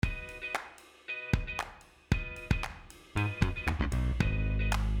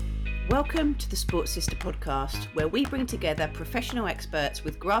Welcome to the Sports Sister podcast, where we bring together professional experts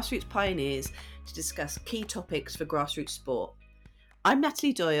with grassroots pioneers to discuss key topics for grassroots sport. I'm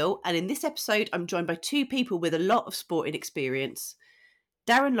Natalie Doyle, and in this episode, I'm joined by two people with a lot of sporting experience.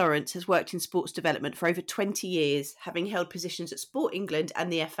 Darren Lawrence has worked in sports development for over 20 years, having held positions at Sport England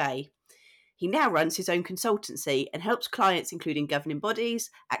and the FA. He now runs his own consultancy and helps clients including governing bodies,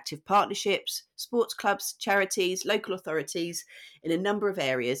 active partnerships, sports clubs, charities, local authorities in a number of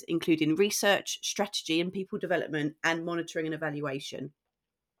areas, including research, strategy and people development, and monitoring and evaluation.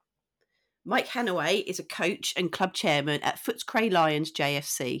 Mike Hanaway is a coach and club chairman at Footscray Lions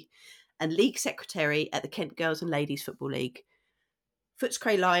JFC and league secretary at the Kent Girls and Ladies Football League.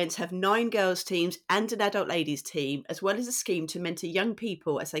 Footscray Lions have 9 girls teams and an adult ladies team, as well as a scheme to mentor young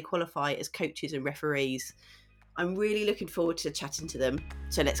people as they qualify as coaches and referees. I'm really looking forward to chatting to them.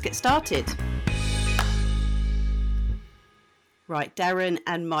 So let's get started. Right, Darren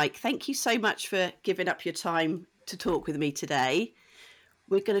and Mike, thank you so much for giving up your time to talk with me today.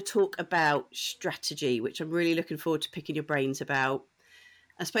 We're going to talk about strategy, which I'm really looking forward to picking your brains about.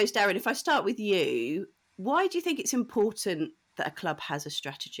 I suppose, Darren, if I start with you, why do you think it's important that a club has a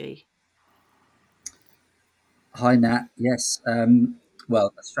strategy? Hi, Nat. Yes.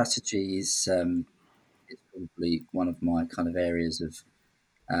 Well, strategy is probably one of my kind of areas of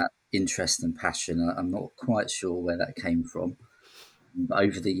interest and passion. I'm not quite sure where that came from. But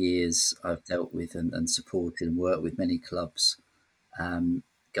over the years, I've dealt with and supported and worked with many clubs,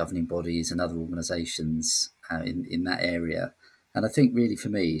 governing bodies and other organisations in that area. And I think really for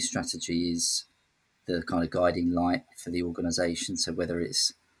me, strategy is the kind of guiding light for the organisation. So whether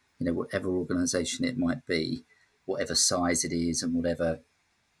it's, whatever organisation it might be, whatever size it is and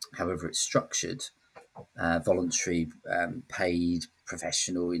however it's structured, voluntary, paid,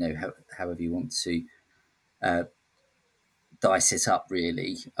 professional, however you want to dice it up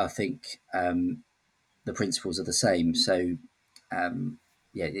really, I think the principles are the same. So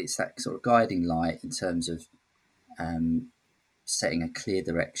it's that sort of guiding light in terms of setting a clear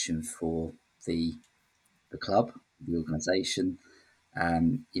direction for the club, the organisation.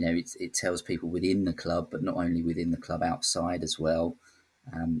 It tells people within the club, but not only within the club, outside as well.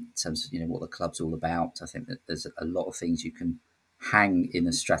 In terms of what the club's all about, I think that there's a lot of things you can hang in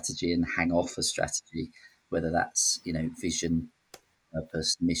a strategy and hang off a strategy, whether that's vision,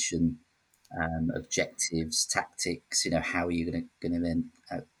 purpose, mission, objectives, tactics. How are you going to then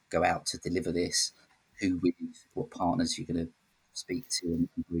go out to deliver this? Who with? What partners you're going to speak to and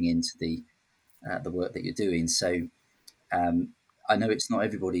bring into the work that you're doing. So I know it's not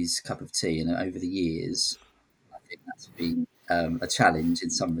everybody's cup of tea, and over the years, I think that's been a challenge in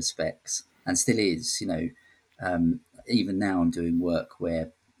some respects, and still is. Even now, I'm doing work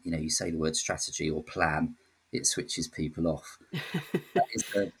where you say the word strategy or plan, it switches people off.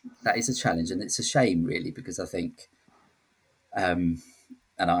 that is a challenge, and it's a shame, really, because I think, and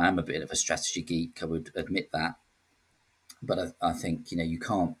I am a bit of a strategy geek. I would admit that, but I think you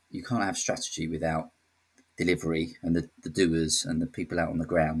can't have strategy without delivery and the doers and the people out on the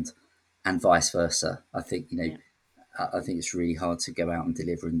ground, and vice versa. I think I think it's really hard to go out and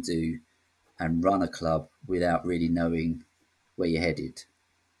deliver and do and run a club without really knowing where you're headed.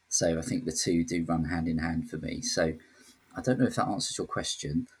 So I think the two do run hand in hand for me. So I don't know if that answers your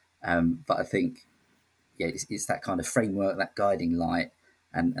question, but I think it's that kind of framework, that guiding light,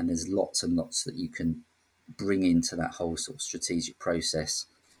 and there's lots and lots that you can bring into that whole sort of strategic process.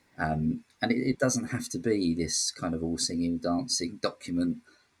 And it doesn't have to be this kind of all singing, dancing document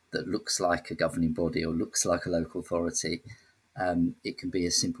that looks like a governing body or looks like a local authority. It can be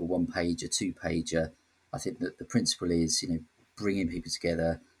a simple 1-pager, 2-pager. I think that the principle is, bringing people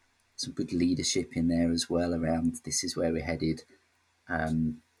together, some good leadership in there as well around this is where we're headed.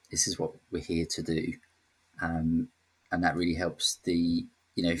 This is what we're here to do. And that really helps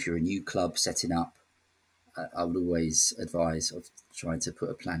if you're a new club setting up, I would always advise of trying to put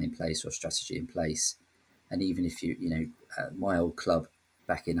a plan in place or a strategy in place. And even if my old club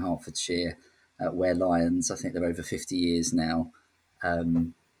back in Hertfordshire, Ware Lions, I think they're over 50 years now.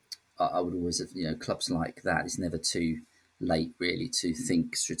 I would always, clubs like that, it's never too late really to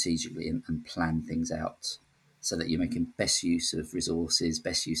think strategically and plan things out so that you're making best use of resources,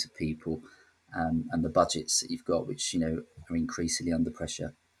 best use of people, and the budgets that you've got, which, are increasingly under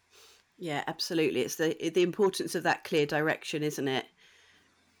pressure. Yeah, absolutely. It's the importance of that clear direction, isn't it?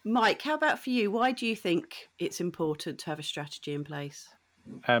 Mike, how about for you? Why do you think it's important to have a strategy in place?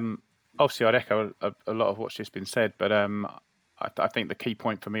 Obviously, I'd echo a lot of what's just been said, but I think the key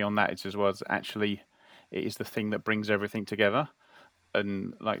point for me on that is as well as actually it is the thing that brings everything together.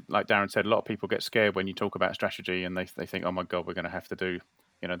 And like Darren said, a lot of people get scared when you talk about strategy and they think, oh my God, we're going to have to do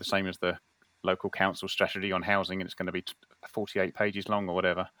the same as the local council strategy on housing, and it's going to be 48 pages long or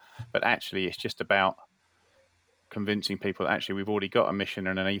whatever. But actually, it's just about convincing people that actually we've already got a mission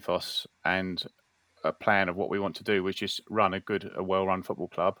and an ethos and a plan of what we want to do, which is run a well-run football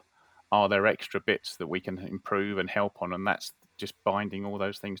club. Are there extra bits that we can improve and help on? And that's just binding all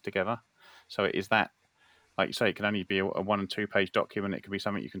those things together. So it is that, like you say, it can only be a 1 and 2 page document. It can be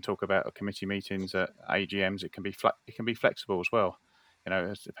something you can talk about at committee meetings, at AGMs. It can be flexible as well,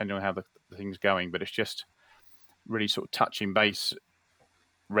 it's depending on how the thing's going. But it's just really sort of touching base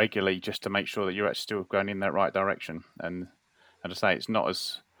regularly just to make sure that you're actually still going in that right direction. And I say, it's not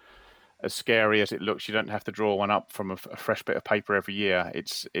as scary as it looks. You don't have to draw one up from a fresh bit of paper every year.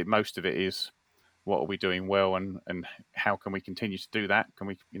 Most of it is, what are we doing well, and how can we continue to do that? Can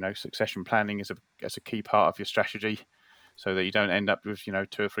we, succession planning is a key part of your strategy, so that you don't end up with 2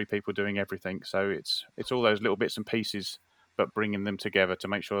 or 3 people doing everything. So it's all those little bits and pieces, but bringing them together to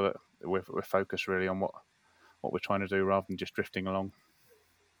make sure that we're focused really on what we're trying to do, rather than just drifting along.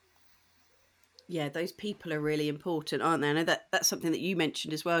 Yeah, those people are really important, aren't they? I know that's something that you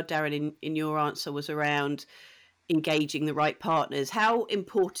mentioned as well, Darren, in your answer, was around engaging the right partners. How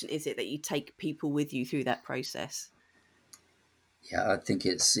important is it that you take people with you through that process? Yeah, I think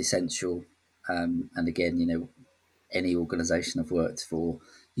it's essential. And again, any organisation I've worked for,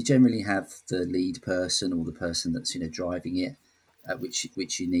 you generally have the lead person or the person that's driving it,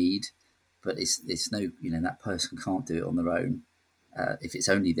 which you need. But it's no, that person can't do it on their own. If it's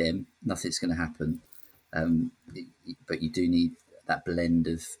only them, nothing's going to happen. But you do need that blend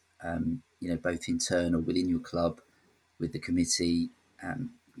of both internal within your club, with the committee.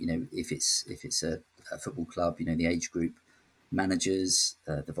 If it's a football club, the age group managers,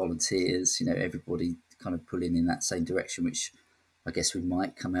 the volunteers, everybody kind of pulling in that same direction, which I guess we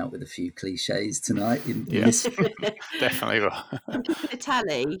might come out with a few cliches tonight in this. Definitely. Can we keep a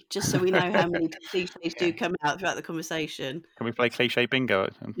tally just so we know how many cliches do come out throughout the conversation? Can we play cliche bingo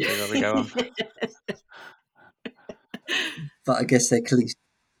and see where we go on? But I guess they're cliches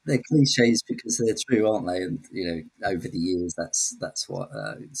because they're true, aren't they? And over the years, that's what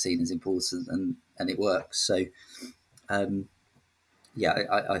seen as important, and it works. So, yeah,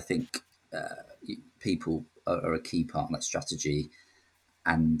 I think people are a key part of that strategy,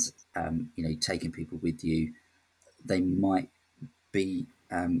 and taking people with you. They might be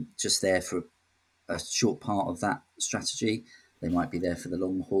just there for a short part of that strategy. They might be there for the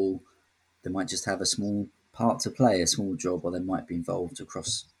long haul. They might just have a small part to play, a small job, or they might be involved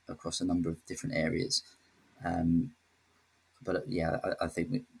across a number of different areas. But yeah, I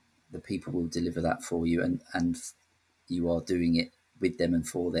think the people will deliver that for you, and you are doing it with them and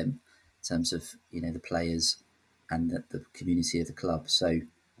for them, in terms of the players and the community of the club. So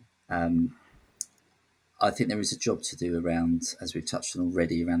I think there is a job to do around, as we've touched on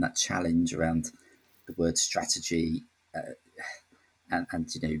already, around that challenge, around the word strategy,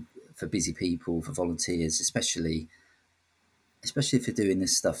 and for busy people, for volunteers, especially if you're doing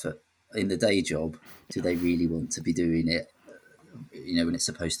this stuff in the day job, do they really want to be doing it? When it's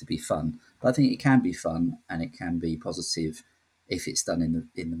supposed to be fun. But I think it can be fun, and it can be positive if it's done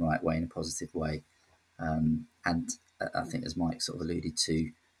in the right way, in a positive way. And I think, as Mike sort of alluded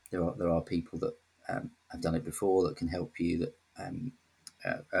to, there are people that have done it before that can help you, that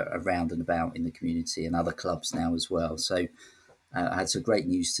around and about in the community, and other clubs now as well. So I had some great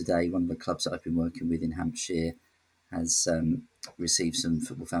news today. One of the clubs that I've been working with in Hampshire has received some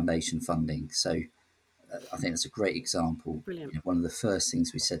Football Foundation funding. So I think that's a great example. Brilliant. One of the first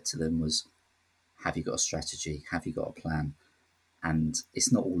things we said to them was, have you got a strategy? Have you got a plan? And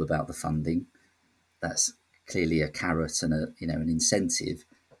it's not all about the funding. That's clearly a carrot and an incentive.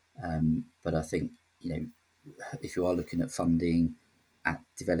 But I think, if you are looking at funding, at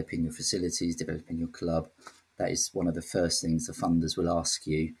developing your facilities, developing your club, that is one of the first things the funders will ask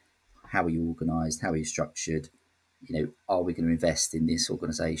you. How are you organised? How are you structured? Are we going to invest in this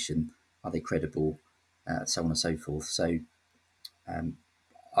organisation? Are they credible? So on and so forth. So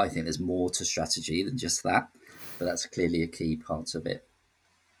I think there's more to strategy than just that, but that's clearly a key part of it.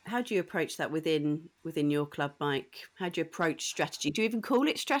 How do you approach that within your club, Mike? How do you approach strategy? Do you even call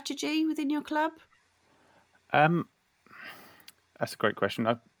it strategy within your club? That's a great question.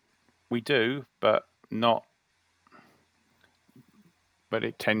 We do, but not. But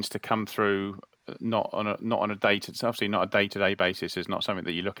it tends to come through not on a day-to-day. It's obviously not a day-to-day basis. It's not something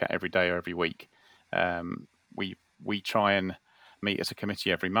that you look at every day or every week. We try and meet as a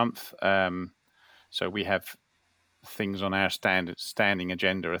committee every month. So we have things on our standing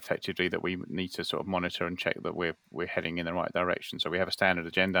agenda, effectively, that we need to sort of monitor and check that we're heading in the right direction. So we have a standard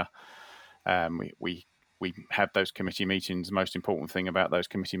agenda. We we have those committee meetings. The most important thing about those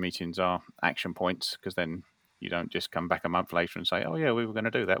committee meetings are action points, because then you don't just come back a month later and say, oh yeah, we were going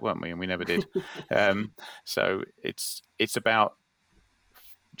to do that, weren't we? And we never did. So it's about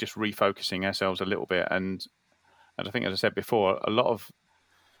just refocusing ourselves a little bit. And I think, as I said before, a lot of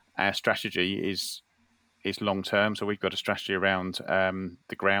our strategy is long term. So we've got a strategy around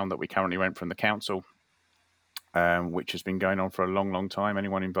the ground that we currently rent from the council, which has been going on for a long time.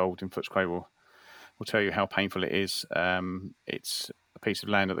 Anyone involved in Footscray will tell you how painful it is. It's a piece of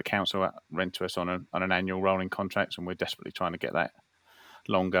land that the council rent to us on an annual rolling contract, and we're desperately trying to get that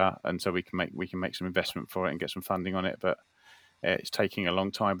longer, and so we can make some investment for it and get some funding on it. But it's taking a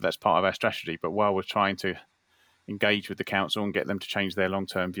long time. But that's part of our strategy. But while we're trying to engage with the council and get them to change their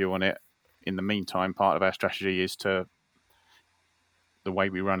long-term view on it, in the meantime, part of our strategy is the way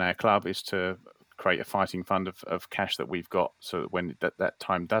we run our club is to create a fighting fund of cash that we've got, so that when that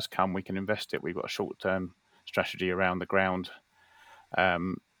time does come, we can invest it. We've got a short-term strategy around the ground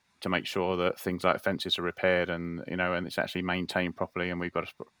to make sure that things like fences are repaired and it's actually maintained properly, and we've got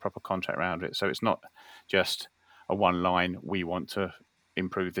a proper contract around it. So it's not just a one line, we want to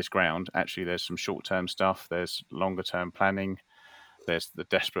improve this ground. Actually, there's some short-term stuff, there's longer-term planning, there's the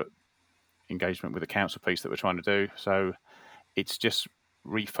desperate engagement with the council piece that we're trying to do. So it's just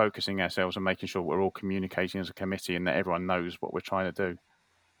refocusing ourselves and making sure we're all communicating as a committee and that everyone knows what we're trying to do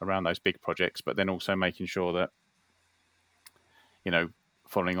around those big projects, but then also making sure that,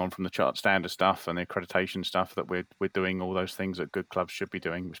 following on from the chart standard stuff and the accreditation stuff, that we're doing all those things that good clubs should be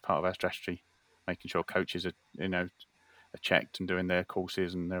doing as part of our strategy, making sure coaches are checked and doing their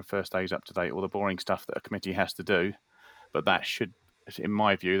courses and their first days up to date, all the boring stuff that a committee has to do. But that should, in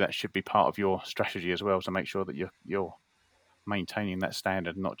my view, that should be part of your strategy as well, to make sure that you're maintaining that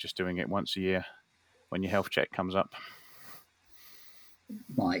standard, not just doing it once a year when your health check comes up.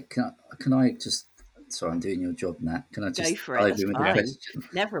 Mike, can I just, sorry, I'm doing your job, Nat. Can I just go for it? That's fine. question?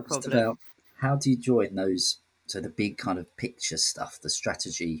 Never a problem. Just about how do you join those? So the big kind of picture stuff, the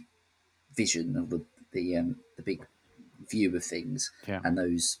strategy, vision of the big view of things, and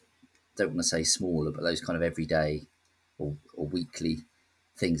those, don't want to say smaller, but those kind of everyday or weekly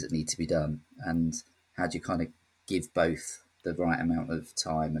things that need to be done. And how do you kind of give both the right amount of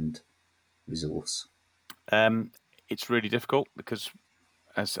time and resource? It's really difficult because,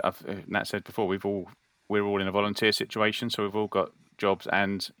 as Nat said before, we're all in a volunteer situation, so we've all got jobs,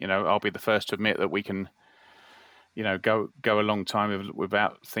 and I'll be the first to admit that we can go a long time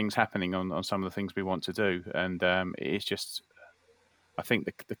without things happening on some of the things we want to do. And it's just, I think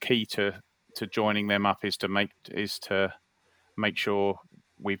the key to joining them up is to make sure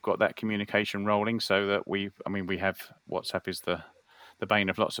we've got that communication rolling, so that we have WhatsApp is the bane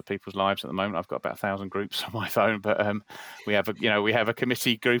of lots of people's lives at the moment. I've got about 1,000 groups on my phone, but we have a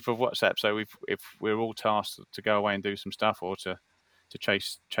committee group of WhatsApp. So if we're all tasked to go away and do some stuff, or to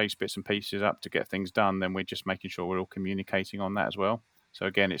chase bits and pieces up to get things done, then we're just making sure we're all communicating on that as well. So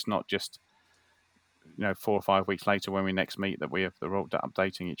again, it's not just 4 or 5 weeks later when we next meet that we're all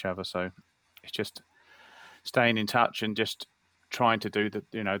updating each other. So it's just staying in touch and just trying to do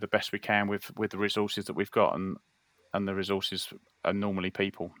the best we can with the resources that we've got, and the resources are normally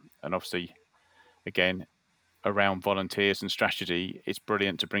people. And obviously, again, around volunteers and strategy, it's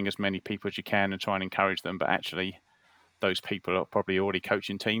brilliant to bring as many people as you can and try and encourage them, but actually those people are probably already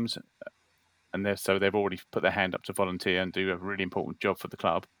coaching teams, and they've already put their hand up to volunteer and do a really important job for the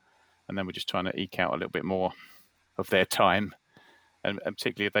club, and then we're just trying to eke out a little bit more of their time, and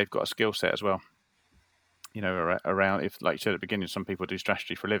particularly if they've got a skill set as well. Around, if, like you said at the beginning, some people do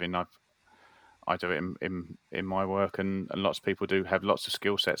strategy for a living. I do it in my work, and lots of people do have lots of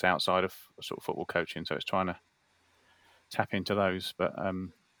skill sets outside of sort of football coaching. So it's trying to tap into those, but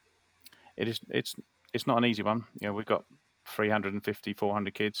it's not an easy one. We've got 350,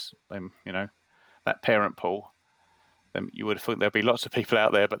 400 kids. That parent pool. You would think there'd be lots of people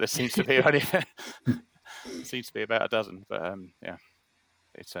out there, but there seems to be only seems to be about a dozen. But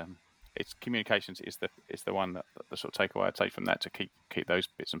it's communications is the one that the sort of takeaway I'd take from that, to keep those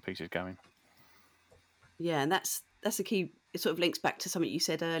bits and pieces going. Yeah, and that's a key. It sort of links back to something you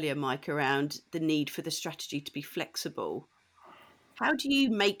said earlier, Mike, around the need for the strategy to be flexible. How do you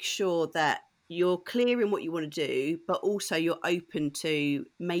make sure that you're clear in what you want to do, but also you're open to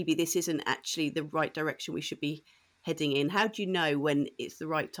maybe this isn't actually the right direction we should be heading in? How do you know when it's the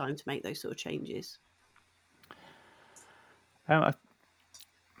right time to make those sort of changes? I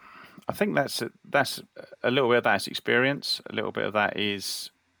think that's a little bit of that's experience. A little bit of that is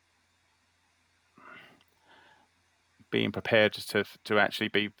being prepared to actually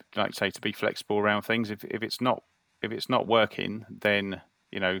be, like say, to be flexible around things. If it's not working, then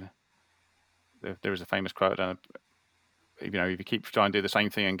there is a famous quote. If you keep trying to do the same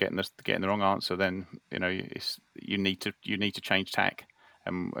thing and getting the wrong answer, then you need to change tack,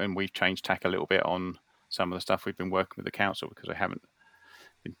 and we've changed tack a little bit on some of the stuff we've been working with the council because I haven't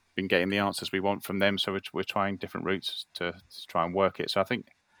been getting the answers we want from them. So we're trying different routes to try and work it. So I think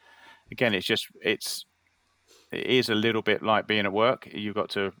again, it is a little bit like being at work. You've got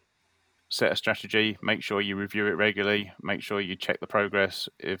to set a strategy, make sure you review it regularly, make sure you check the progress.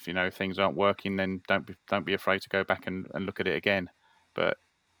 If things aren't working, then don't be afraid to go back and look at it again. But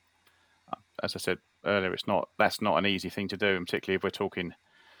as I said earlier, that's not an easy thing to do, and particularly if we're talking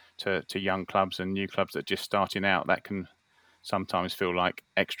to young clubs and new clubs that are just starting out. That can sometimes feel like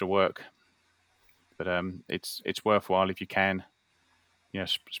extra work, but it's worthwhile if you can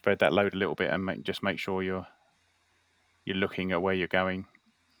spread that load a little bit and make sure you're looking at where you're going.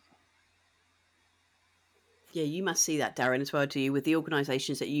 Yeah, you must see that, Darren, as well, do you? With the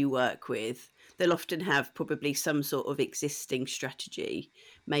organisations that you work with, they'll often have probably some sort of existing strategy,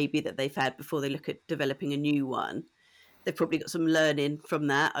 maybe that they've had before they look at developing a new one. They've probably got some learning from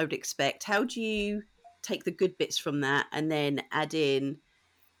that, I would expect. How do you take the good bits from that and then add in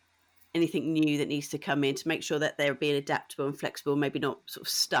anything new that needs to come in to make sure that they're being adaptable and flexible, maybe not sort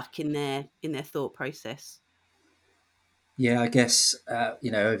of stuck in their thought process? Yeah, I guess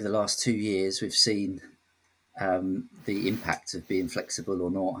over the last 2 years we've seen the impact of being flexible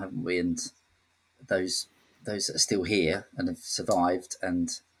or not, haven't we? And those that are still here and have survived and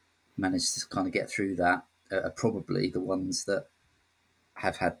managed to kind of get through that are probably the ones that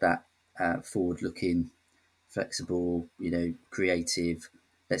have had that forward-looking, flexible, creative.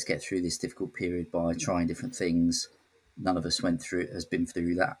 Let's get through this difficult period by trying different things. None of us has been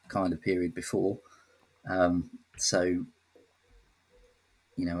through that kind of period before. So,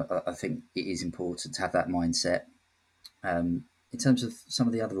 I think it is important to have that mindset. In terms of some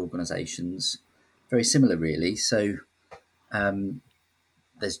of the other organisations, very similar, really. So,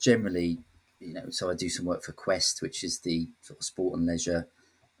 there's generally, so I do some work for Quest, which is the sort of sport and leisure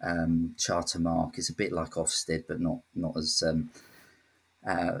charter mark. It's a bit like Ofsted, but not as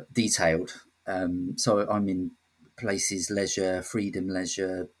detailed. So I'm in places, leisure, freedom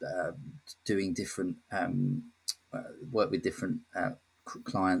leisure, doing different work with different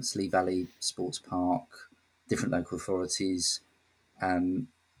clients, Lee Valley Sports Park, different local authorities. You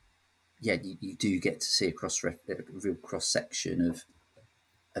do get to see a real cross section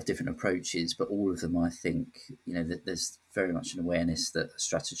of different approaches, but all of them, I think, that there's very much an awareness that a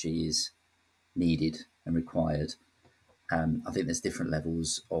strategy is needed and required. I think there's different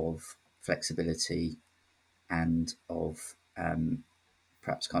levels of flexibility and of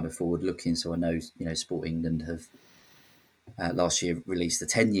perhaps kind of forward looking. So I know, Sport England have last year released a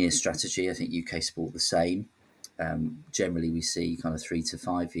 10-year strategy. I think UK Sport the same. Generally, we see kind of 3 to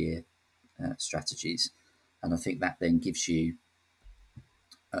 5 year strategies, and I think that then gives you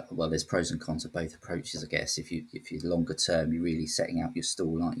there's pros and cons of both approaches, I guess. If you're longer term, you're really setting out your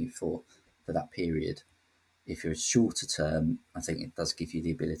stall, aren't you, for that period. If you're a shorter term, I think it does give you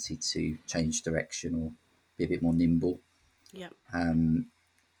the ability to change direction or be a bit more nimble. Yeah.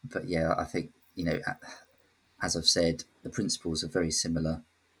 But yeah, I think, as I've said, the principles are very similar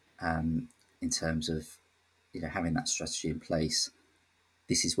in terms of, having that strategy in place.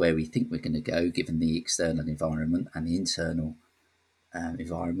 This is where we think we're going to go, given the external environment and the internal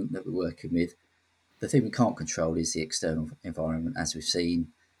environment that we're working with. The thing we can't control is the external environment, as we've seen.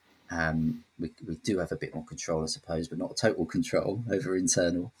 We do have a bit more control, I suppose, but not total control over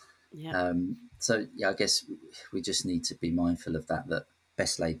internal. Yeah. So yeah, I guess we just need to be mindful of that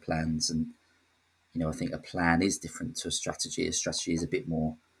best laid plans, and I think a plan is different to a strategy. A strategy is a bit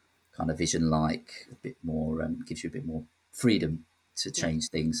more kind of vision-like, a bit more gives you a bit more freedom to change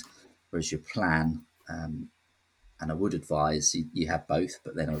things, whereas your plan. And I would advise you have both,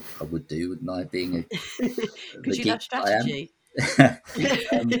 but then I would do, wouldn't I, being Because the you'd have geek I am. strategy.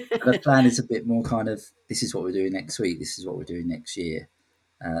 And a plan is a bit more kind of, this is what we're doing next week, this is what we're doing next year.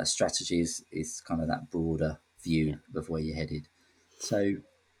 Strategy is kind of that broader view of where you're headed. So,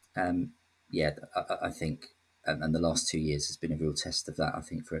 I think, and the last 2 years has been a real test of that, I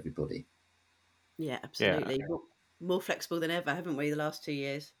think, for everybody. Yeah, absolutely. Yeah. More flexible than ever, haven't we, the last 2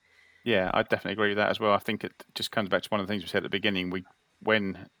 years? Yeah, I definitely agree with that as well. I think it just comes back to one of the things we said at the beginning.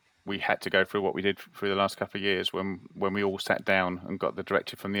 When we had to go through what we did through the last couple of years, when we all sat down and got the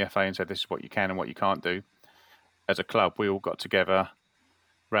directive from the FA and said, this is what you can and what you can't do. As a club, we all got together,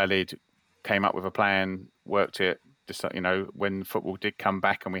 rallied, came up with a plan, worked it. When football did come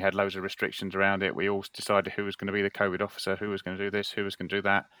back and we had loads of restrictions around it, we all decided who was going to be the COVID officer, who was going to do this, who was going to do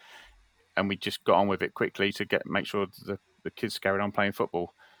that. And we just got on with it quickly to make sure the kids carried on playing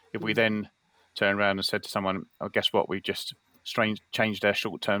football. If we then turned around and said to someone, "Oh, guess what? We just changed our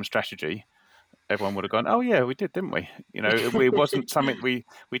short-term strategy," everyone would have gone, "Oh yeah, we did, didn't we?" It wasn't something we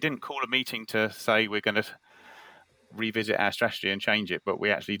didn't call a meeting to say we're going to revisit our strategy and change it, but we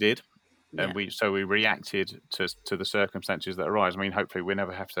actually did. Yeah. And we reacted to the circumstances that arise. I mean, hopefully we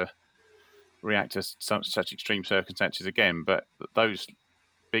never have to react to such extreme circumstances again, but those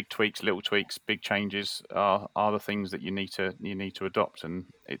big tweaks, little tweaks, big changes are the things that you need to adopt, and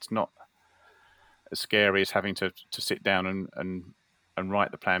it's not as scary as having to sit down and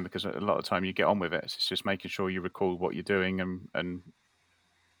write the plan, because a lot of the time you get on with it. It's just making sure you record what you're doing and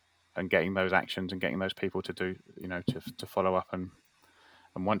getting those actions and getting those people to do, to follow up, and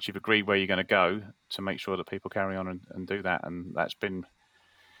once you've agreed where you're going to go, to make sure that people carry on and do that. And that's been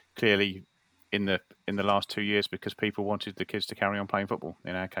clearly in the last 2 years, because people wanted the kids to carry on playing football.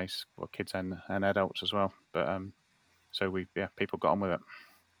 In our case, well, kids and adults as well. But so people got on with it.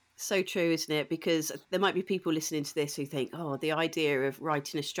 So true, isn't it? Because there might be people listening to this who think, oh, the idea of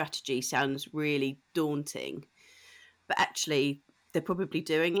writing a strategy sounds really daunting. But actually, they're probably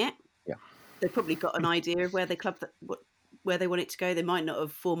doing it. Yeah. They've probably got an idea of where where they want it to go. They might not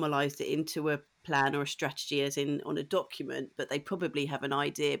have formalized it into a plan or a strategy as in on a document, but they probably have an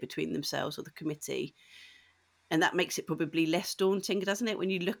idea between themselves or the committee. And that makes it probably less daunting, doesn't it, when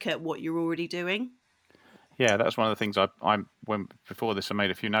you look at what you're already doing? Yeah, that's one of the things when before this I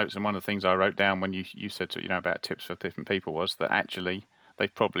made a few notes, and one of the things I wrote down when you said about tips for different people was that actually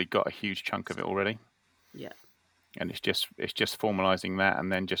they've probably got a huge chunk of it already. Yeah. And it's just formalizing that,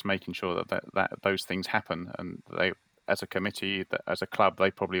 and then just making sure that those things happen, and they, as a committee, as a club,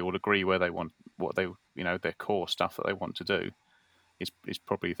 they probably all agree where they want what they their core stuff that they want to do is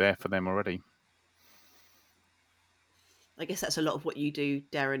probably there for them already. I guess that's a lot of what you do,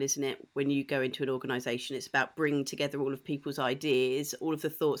 Darren, isn't it? When you go into an organisation, it's about bringing together all of people's ideas, all of the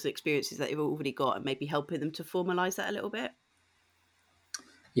thoughts and experiences that they've already got, and maybe helping them to formalise that a little bit.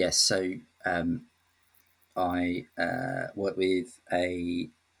 Yes, so I worked with a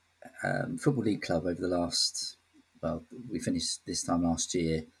football league club over the last, we finished this time last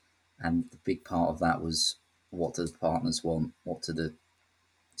year, and the big part of that was, what do the partners want? What do the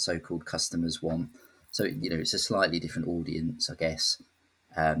so-called customers want? So, it's a slightly different audience, I guess.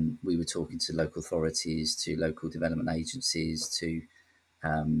 We were talking to local authorities, to local development agencies, to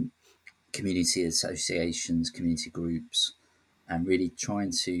community associations, community groups, and really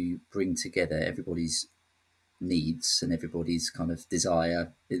trying to bring together everybody's needs and everybody's kind of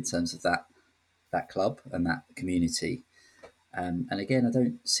desire in terms of that club and that community. And again, I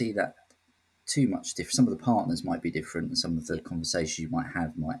don't see that too much different. Some of the partners might be different, and some of the conversations you might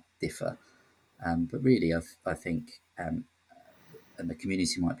have might differ. But really, I think, and the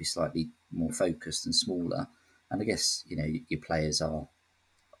community might be slightly more focused and smaller. And I guess your players are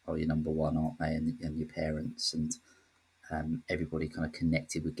your number one, aren't they? And your parents, and everybody kind of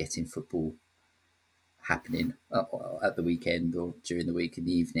connected with getting football happening at the weekend or during the week in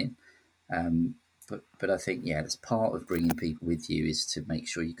the evening. But I think, that's part of bringing people with you, is to make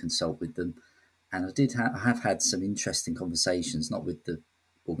sure you consult with them. And I have had some interesting conversations, not with the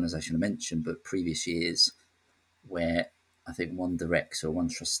organisation I mentioned, but previous years, where I think one director or one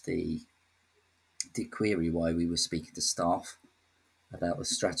trustee did query why we were speaking to staff about the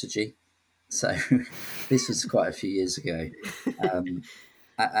strategy. So this was quite a few years ago.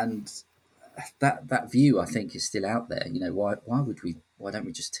 And that view, I think, is still out there. Why don't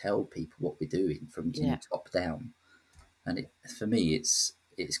we just tell people what we're doing from top down? And for me, it's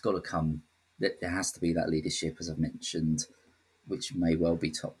got to come. There has to be that leadership, as I've mentioned, which may well be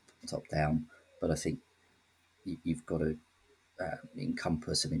top down, but I think you've got to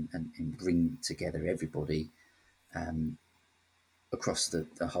encompass and bring together everybody across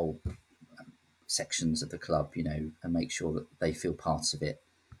the whole sections of the club, and make sure that they feel part of it,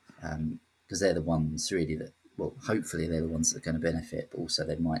 because they're the ones really that, well, hopefully they're the ones that are going to benefit, but also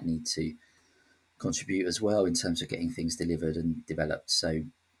they might need to contribute as well in terms of getting things delivered and developed. So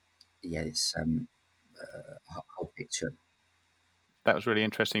it's a whole picture. That was really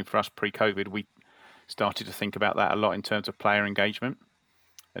interesting for us pre-COVID. We started to think about that a lot in terms of player engagement,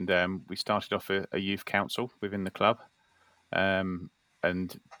 and we started off a youth council within the club, and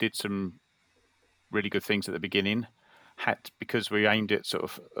did some really good things at the beginning. Because we aimed it sort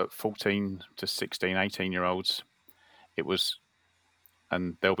of at 14 to 16, 18-year-olds, it was,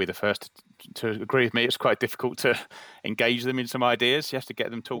 and they'll be the first to agree with me, it's quite difficult to engage them in some ideas. You have to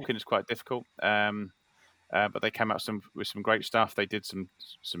get them talking. It's quite difficult. But they came up with some great stuff. They did some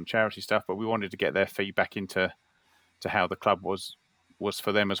charity stuff, but we wanted to get their feedback into how the club was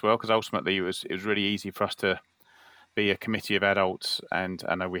for them as well, because ultimately it was really easy for us to be a committee of adults, and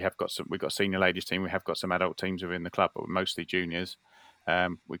I know we've got a senior ladies team, we have got some adult teams within the club, but mostly juniors.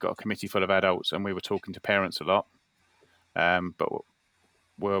 We've got a committee full of adults, and we were talking to parents a lot. But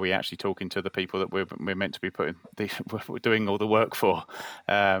were we actually talking to the people that we're meant to be we're doing all the work for?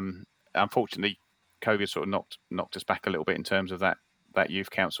 Unfortunately, COVID sort of knocked us back a little bit in terms of that youth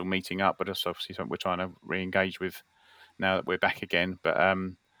council meeting up, but that's obviously something we're trying to re-engage with now that we're back again. But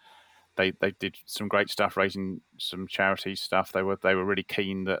they did some great stuff, raising some charity stuff. They were really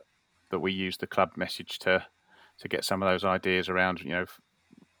keen that we use the club message to get some of those ideas around,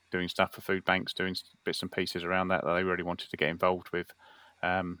 doing stuff for food banks, doing bits and pieces around that they really wanted to get involved with,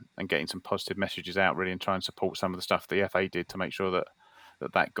 and getting some positive messages out really, and try and support some of the stuff the FA did to make sure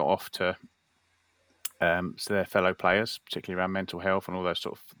that got off to their fellow players, particularly around mental health and all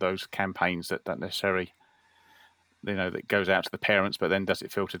those campaigns that don't necessarily, that goes out to the parents, but then does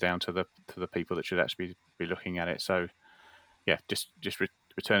it filter down to the people that should actually be looking at it. So yeah, just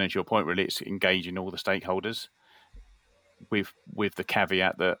returning to your point, really, it's engaging all the stakeholders with the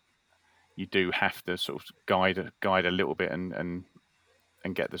caveat that you do have to sort of guide a little bit and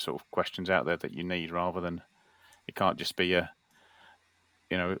get the sort of questions out there that you need, rather than it can't just be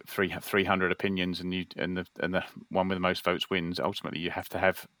 300 opinions and the one with the most votes wins. Ultimately, you have to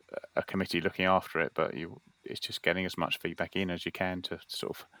have a committee looking after it, but it's just getting as much feedback in as you can to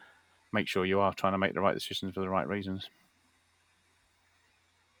sort of make sure you are trying to make the right decisions for the right reasons.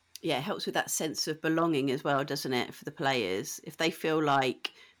 Yeah, it helps with that sense of belonging as well, doesn't it, for the players? If they feel like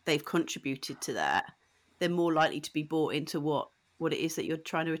they've contributed to that, they're more likely to be bought into what it is that you're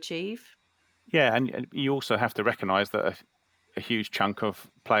trying to achieve. Yeah, and you also have to recognise that a huge chunk of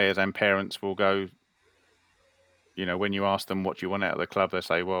players and parents will go, when you ask them what do you want out of the club, they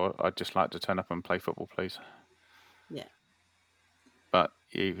say, well, I'd just like to turn up and play football, please. Yeah. But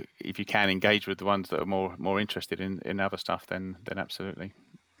if you can engage with the ones that are more interested in other stuff, then absolutely.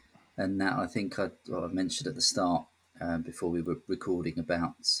 And now I think I mentioned at the start, before we were recording,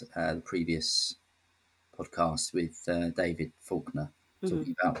 about the previous podcast with David Faulkner,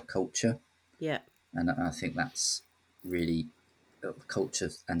 talking about culture. Yeah. And I think that's really, culture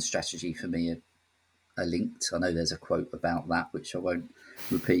and strategy for me are linked. I know there's a quote about that, which I won't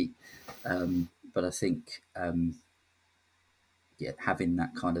repeat. But I think, having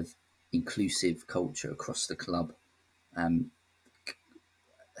that kind of inclusive culture across the club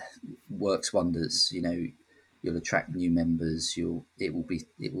works wonders. You'll attract new members. It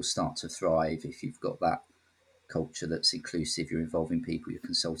will start to thrive if you've got that culture that's inclusive. You're involving people. You're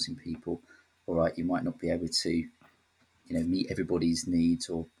consulting people. All right, you might not be able to, meet everybody's needs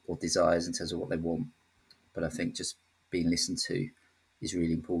or desires in terms of what they want, but I think just being listened to is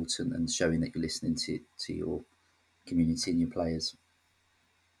really important, and showing that you're listening to your community and your players.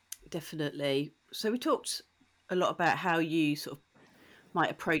 Definitely. So we talked a lot about how you sort of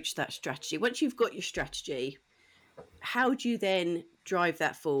might approach that strategy. Once you've got your strategy, how do you then drive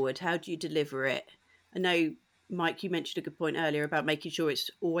that forward? How do you deliver it? I know, Mike, you mentioned a good point earlier about making sure it's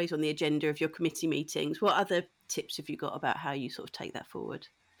always on the agenda of your committee meetings. What other tips have you got about how you sort of take that forward?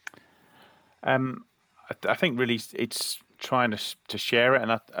 I think really it's trying to share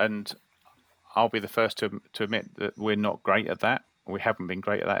it, and I'll be the first to admit that we're not great at that. We haven't been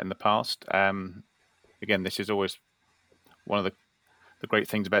great at that in the past. Again, this is always one of the great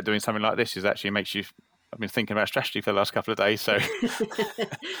things about doing something like this, is actually it makes you. I've been thinking about strategy for the last couple of days, so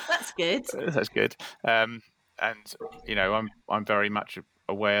That's good. That's good. And I'm very much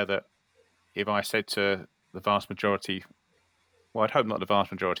aware that if I said to the vast majority, well, I'd hope not the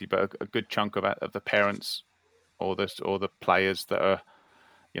vast majority, but a good chunk of the parents or the players that are,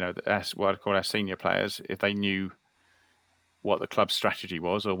 that's what I call our senior players, if they knew what the club's strategy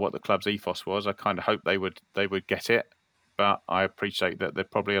was or what the club's ethos was, I kind of hope they would get it. But I appreciate that there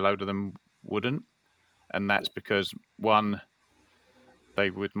probably a load of them wouldn't, and that's because, one,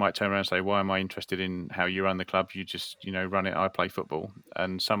 they might turn around and say, why am I interested in how you run the club? You just, run it. I play football.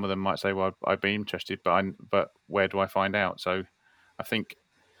 And some of them might say, well, I'd be interested, but where do I find out? So I think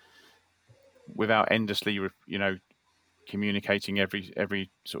without endlessly, communicating every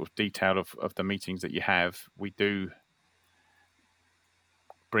sort of detail of the meetings that you have, we do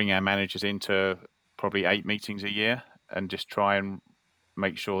bring our managers into probably 8 meetings a year, and just try and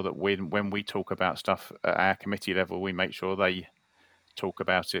make sure that when we talk about stuff at our committee level, we make sure they talk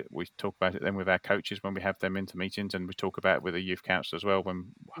about it. We talk about it then with our coaches when we have them into meetings, and we talk about it with the youth council as well when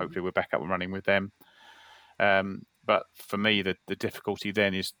hopefully we're back up and running with them. But for me, the difficulty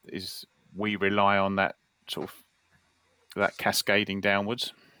then is we rely on that sort of that cascading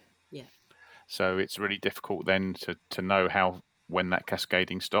downwards. Yeah. So it's really difficult then to know when that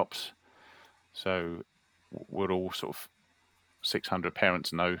cascading stops. So would all sort of 600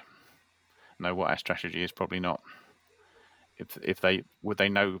 parents know what our strategy is? Probably not. If they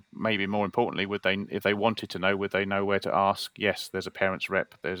know, maybe more importantly, if they wanted to know, would they know where to ask? Yes, there's a parents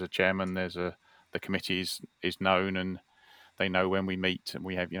rep, there's a chairman, the committee is known, and they know when we meet, and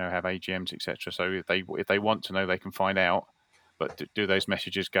we have AGMs, etc. So if they want to know, they can find out. But do those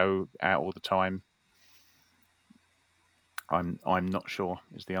messages go out all the time? I'm not sure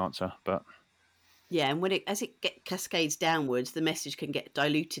is the answer, but yeah, and as it cascades downwards, the message can get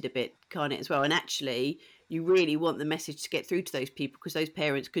diluted a bit, can't it, as well? And actually, you really want the message to get through to those people, because those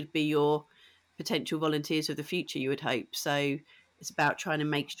parents could be your potential volunteers of the future, you would hope. So it's about trying to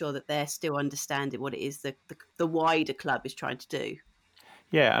make sure that they're still understanding what it is the wider club is trying to do.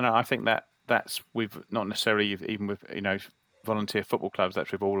 yeah, and I think that's with not necessarily even with volunteer football clubs.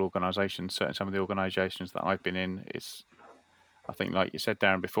 That's with all organisations. Certainly, some of the organisations that I've been in, I think, like you said,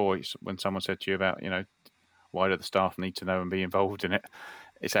 Darren, before, when someone said to you about why do the staff need to know and be involved in it,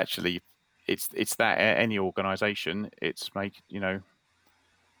 it's actually it's that any organisation, it's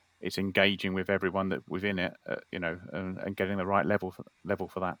it's engaging with everyone that within it, and getting the right level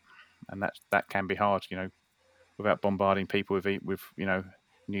for that, and that can be hard, without bombarding people with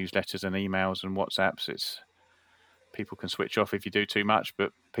newsletters and emails and WhatsApps. It's people can switch off if you do too much,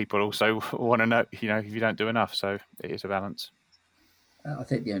 but people also want to know, if you don't do enough. So it is a balance. I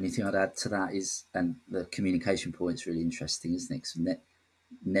think the only thing I'd add to that is, and the communication point's really interesting, isn't it? 'Cause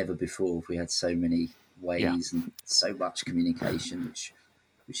never before have we had so many ways and so much communication,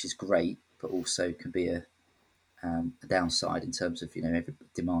 which is great, but also can be a downside in terms of every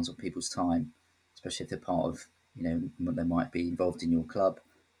demands on people's time, especially if they're part of they might be involved in your club,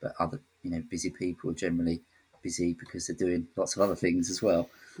 but other busy people are generally busy because they're doing lots of other things as well.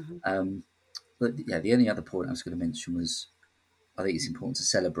 Mm-hmm. But yeah, the only other point I was going to mention was, I think it's important to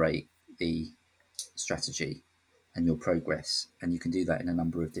celebrate the strategy and your progress, and you can do that in a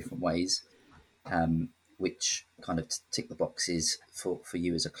number of different ways, which kind of tick the boxes for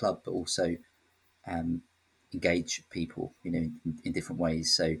you as a club, but also engage people, in different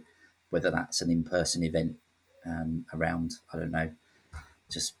ways. So whether that's an in-person event around, I don't know,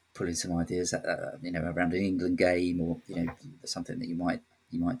 just pulling some ideas, around an England game, or something that you might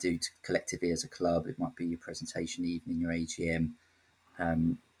do collectively as a club. It might be your presentation evening, your AGM.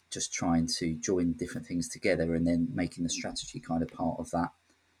 Just trying to join different things together, and then making the strategy kind of part of that,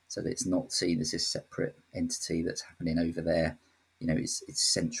 so that it's not seen as this separate entity that's happening over there. It's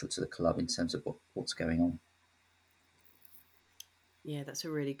central to the club in terms of what's going on. Yeah, that's a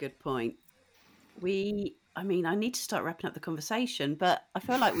really good point. I mean, I need to start wrapping up the conversation, but I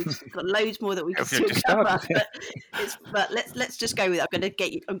feel like we've got loads more that we can still Just cover. started. But let's just go with it. I'm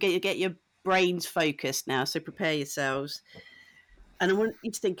going to get your brains focused now, so prepare yourselves. And I want you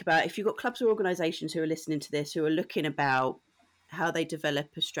to think about, if you've got clubs or organisations who are listening to this, who are looking about how they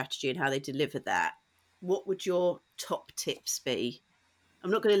develop a strategy and how they deliver that, what would your top tips be? I'm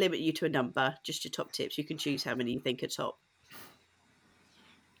not going to limit you to a number, just your top tips. You can choose how many you think are top.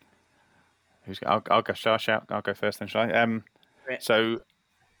 I'll go. Shall I shout? I'll go first then, shall I? So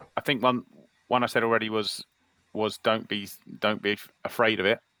I think one I said already was don't be afraid of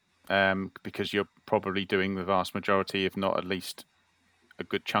it, because you're probably doing the vast majority, if not at least a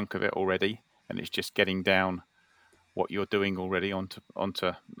good chunk of it already, and it's just getting down what you're doing already onto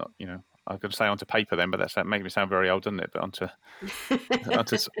not, I'm going to say onto paper then, but that makes me sound very old, doesn't it? But onto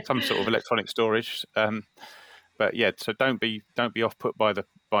some sort of electronic storage. But yeah, so don't be off put by the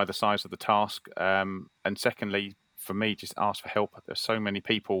size of the task. And secondly, for me, just ask for help. There's so many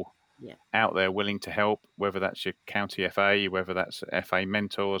people out there willing to help, whether that's your county FA, whether that's FA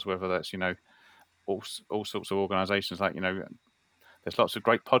mentors, whether that's all sorts of organisations. Like there's lots of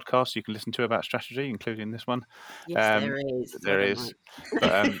great podcasts you can listen to about strategy, including this one. Yes, there is. There is,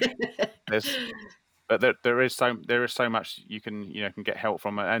 but there is so much you can get help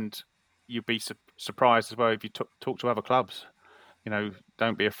from it, and you'd be surprised as well if you talk to other clubs.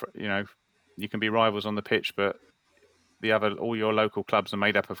 Don't be afraid. You can be rivals on the pitch, but all your local clubs are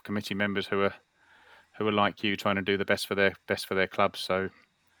made up of committee members who are like you, trying to do the best for their clubs. So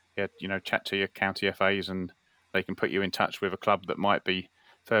yeah, chat to your county FAs, and they can put you in touch with a club that might be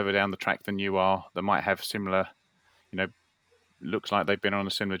further down the track than you are, that might have similar, looks like they've been on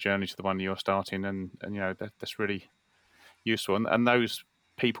a similar journey to the one you're starting, and that's really useful. And those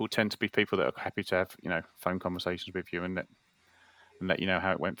people tend to be people that are happy to have phone conversations with you and let you know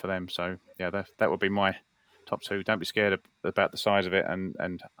how it went for them. So yeah, that would be my top two. Don't be scared about the size of it,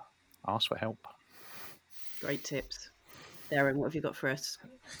 and ask for help. Great tips. Darren, what have you got for us?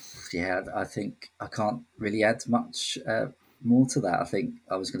 Yeah, I think I can't really add much more to that. I think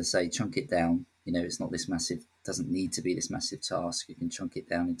I was going to say chunk it down, It's not this massive, doesn't need to be this massive task. You can chunk it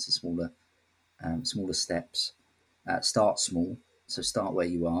down into smaller steps. Start small, so start where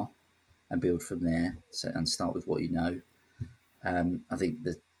you are and build from there. And start with what you know. I think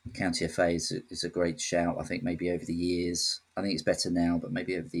the County FA is a great shout. I think maybe over the years, I think it's better now, but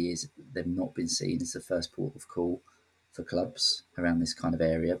maybe over the years they've not been seen as the first port of call for clubs around this kind of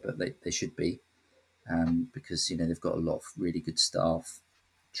area, but they should be, because they've got a lot of really good staff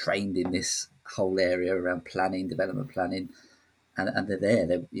trained in this whole area around planning, development planning, and they're there.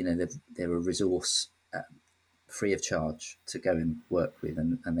 They're a resource free of charge to go and work with,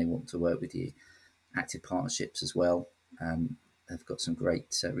 and they want to work with you. Active partnerships as well. They've got some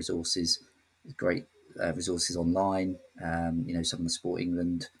great resources, resources online. Some of the Sport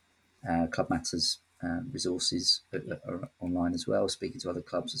England, Club Matters resources are online as well, speaking to other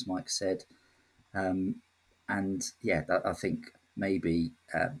clubs, as Mike said. I think maybe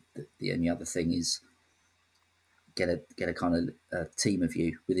the only other thing is get a kind of team of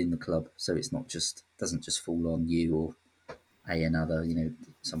you within the club, so it's doesn't just fall on you or another,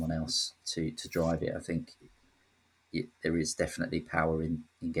 someone else to drive it. I think there is definitely power in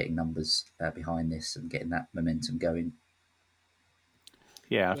getting numbers behind this and getting that momentum going.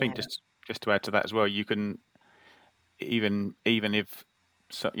 Yeah, I think just to add to that as well, you can even if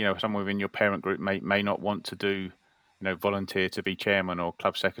someone within your parent group may not want to do volunteer to be chairman or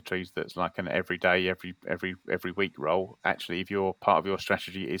club secretaries. That's like an everyday, every week role. Actually, if your part of your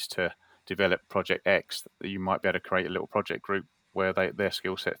strategy is to develop Project X, you might be able to create a little project group where their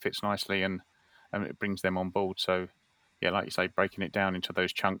skill set fits nicely and it brings them on board. So, yeah, like you say, breaking it down into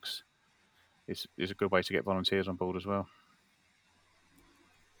those chunks is a good way to get volunteers on board as well.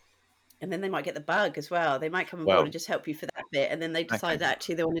 And then they might get the bug as well. They might come on board and just help you for that bit, and then they decide that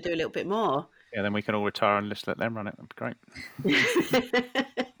actually they want to do a little bit more. Yeah, then we can all retire and just let them run it. That'd be great.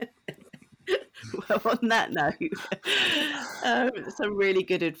 Well, on that note, some really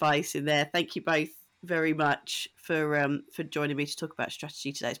good advice in there. Thank you both very much for joining me to talk about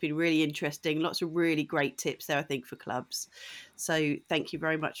strategy today. It's been really interesting. Lots of really great tips there, I think, for clubs. So thank you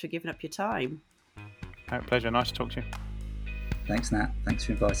very much for giving up your time. Pleasure. Nice to talk to you. Thanks, Nat. Thanks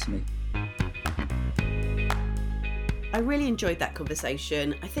for inviting me. I really enjoyed that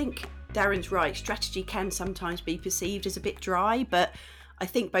conversation. I think Darren's right. Strategy can sometimes be perceived as a bit dry, but I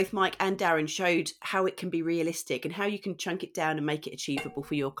think both Mike and Darren showed how it can be realistic and how you can chunk it down and make it achievable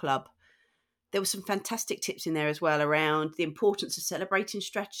for your club. There were some fantastic tips in there as well around the importance of celebrating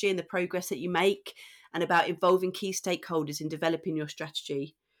strategy and the progress that you make, and about involving key stakeholders in developing your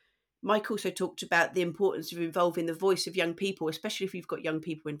strategy. Mike also talked about the importance of involving the voice of young people, especially if you've got young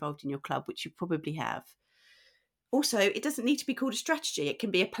people involved in your club, which you probably have. Also, it doesn't need to be called a strategy. It can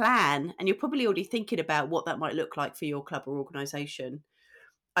be a plan, and you're probably already thinking about what that might look like for your club or organisation.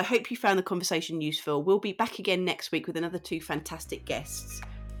 I hope you found the conversation useful. We'll be back again next week with another 2 fantastic guests.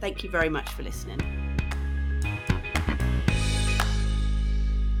 Thank you very much for listening.